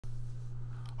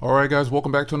Alright guys,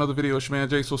 welcome back to another video. It's your man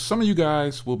Jay. So some of you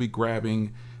guys will be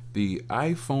grabbing the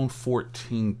iPhone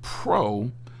 14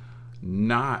 Pro,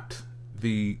 not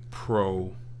the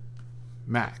Pro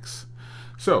Max.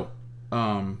 So,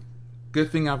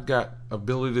 good thing I've got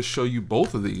ability to show you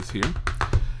both of these here.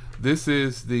 This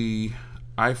is the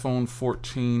iPhone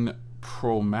 14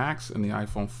 Pro Max and the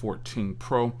iPhone 14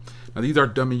 Pro. Now these are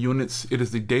dummy units. It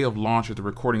is the day of launch at the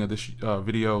recording of this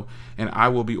video, and I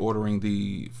will be ordering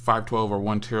the 512 or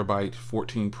 1 terabyte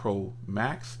 14 Pro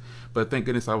Max. But thank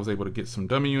goodness I was able to get some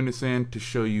dummy units in to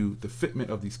show you the fitment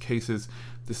of these cases.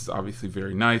 This is obviously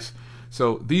very nice.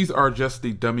 So these are just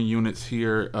the dummy units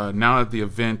here. Now that the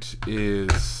event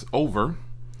is over,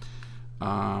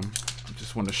 I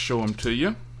just want to show them to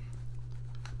you.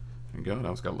 There you go. That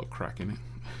one's got a little crack in it.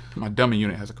 My dummy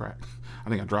unit has a crack. I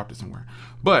think I dropped it somewhere.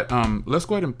 But let's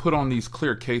go ahead and put on these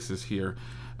clear cases here.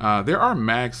 There are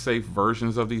MagSafe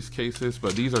versions of these cases,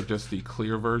 but these are just the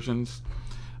clear versions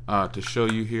to show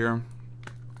you here.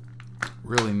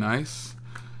 Really nice.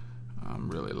 I'm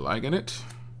really liking it.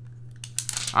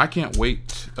 I can't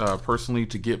wait personally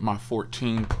to get my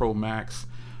 14 Pro Max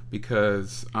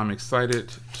because I'm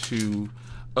excited to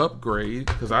upgrade,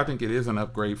 because I think it is an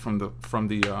upgrade from the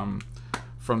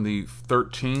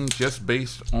 13, just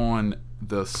based on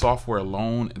the software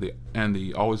alone and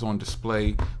the always on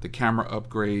display, the camera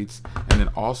upgrades, and then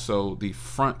also the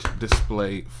front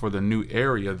display for the new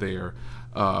area there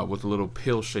with a little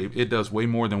pill shape. It does way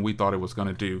more than we thought it was going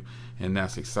to do, and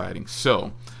that's exciting.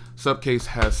 So Supcase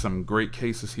has some great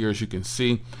cases here, as you can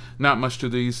see. Not much to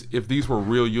these. If these were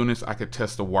real units, I could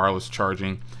test the wireless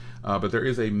charging. But there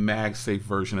is a MagSafe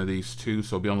version of these too,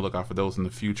 so be on the lookout for those in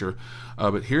the future.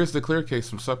 But here's the clear case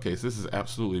from Supcase. This is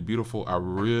absolutely beautiful. I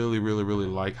really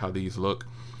like how these look.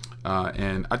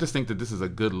 And I just think that this is a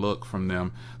good look from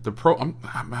them. The Pro,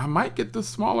 I might get the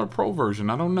smaller Pro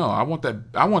version. I don't know. I want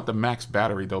the Max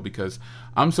battery though, because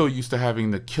I'm so used to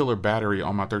having the killer battery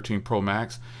on my 13 Pro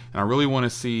Max, and I really want to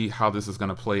see how this is going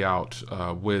to play out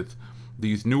with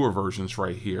these newer versions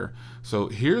right here. So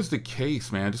here's the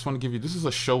case, man. I just want to give you, this is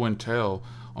a show and tell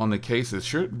on the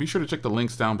cases. Be sure to check the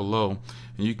links down below,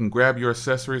 and you can grab your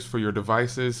accessories for your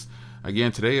devices.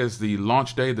 Again, today is the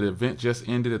launch day. The event just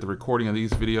ended at the recording of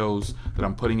these videos that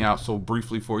I'm putting out so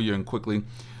briefly for you and quickly,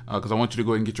 because I want you to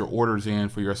go ahead and get your orders in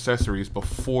for your accessories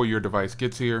before your device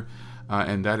gets here.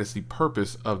 And that is the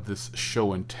purpose of this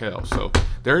show and tell. So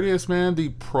there it is, man, the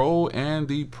Pro and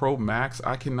the Pro Max.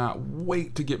 I cannot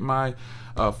wait to get my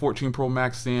 14 Pro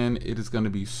Max in. It is going to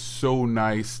be so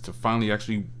nice to finally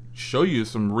actually show you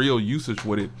some real usage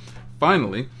with it,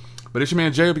 finally. But it's your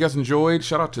man Jay. Hope you guys enjoyed.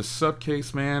 Shout out to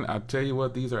Supcase, man. I tell you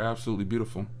what, these are absolutely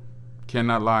beautiful.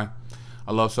 Cannot lie.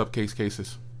 I love Supcase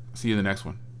cases. See you in the next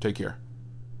one. Take care.